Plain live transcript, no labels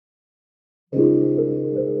She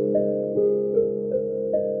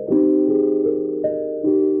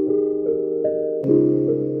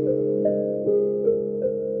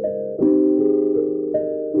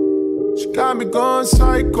got me going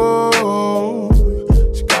psycho.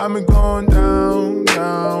 She got me going down,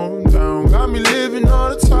 down, down. Got me living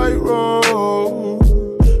on a tightrope.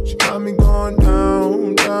 She got me going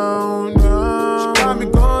down, down, down. She got me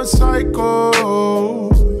going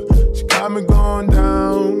psycho. She got me going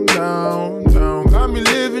down, down, down. Got me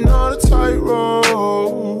living on a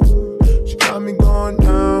tightrope. She got me going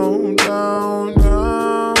down, down,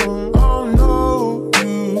 down. Oh no,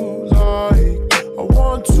 you like I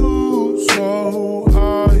want to, so I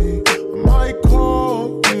might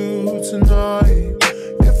call you tonight.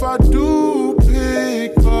 If I do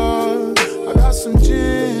pick up, I got some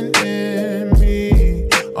gin in me,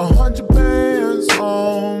 100 bands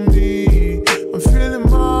on me. I'm feeling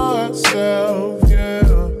myself, yeah.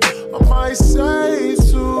 I might say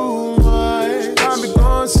too much. She got me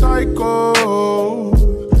going psycho.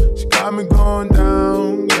 She got me going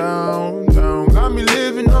down, down, down. Got me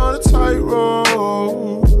living on a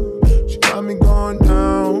tightrope. She got me going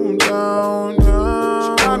down, down,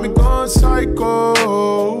 down. She got me going psycho.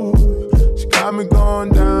 She got me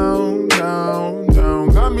going down, down, down.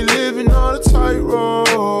 Got me living on a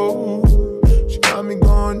tightrope. She got me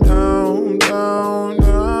going down, down,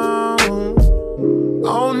 down. I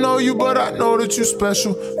don't know you, but I know that you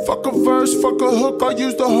special. Fuck a verse, fuck a hook, I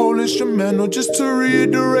use the whole instrumental. Just to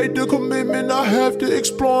reiterate the commitment I have to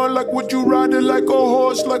exploring. Like would you ride it like a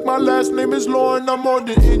horse, like my last name is Lauren. I'm more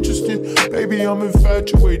than interested, baby, I'm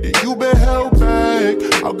infatuated. You been held back,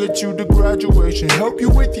 I'll get you to graduation. Help you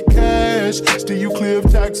with your cash, steer you clear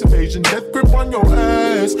of tax evasion. Death grip on your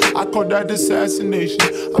ass, I call that assassination.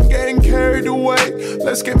 I'm getting carried away,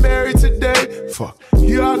 let's get married today. Fuck,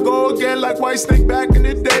 here I go again like Wᵢₛₛ back in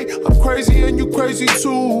the day. I'm crazy and you crazy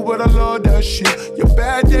too, but I love that shit. You're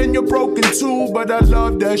bad and you're broken too, but I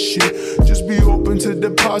love that shit. Just be open to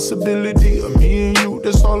the possibility of me and you.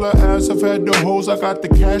 That's all I ask. I've had the hoes, I got the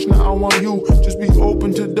cash, now I want you. Just be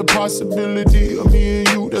open to the possibility of me and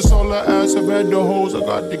you. That's all I ask. I've had the hoes, I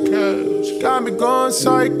got the cash. She got me going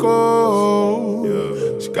psycho.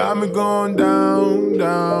 Yeah. She got me going down,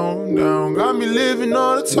 down, down. Got me living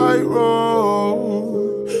on a tightrope.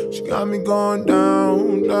 She got me going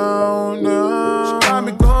down, down, down. She got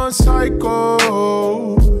me going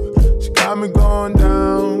psycho. She got me going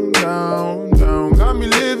down, down, down. Got me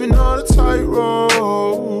living on a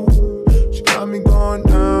tightrope.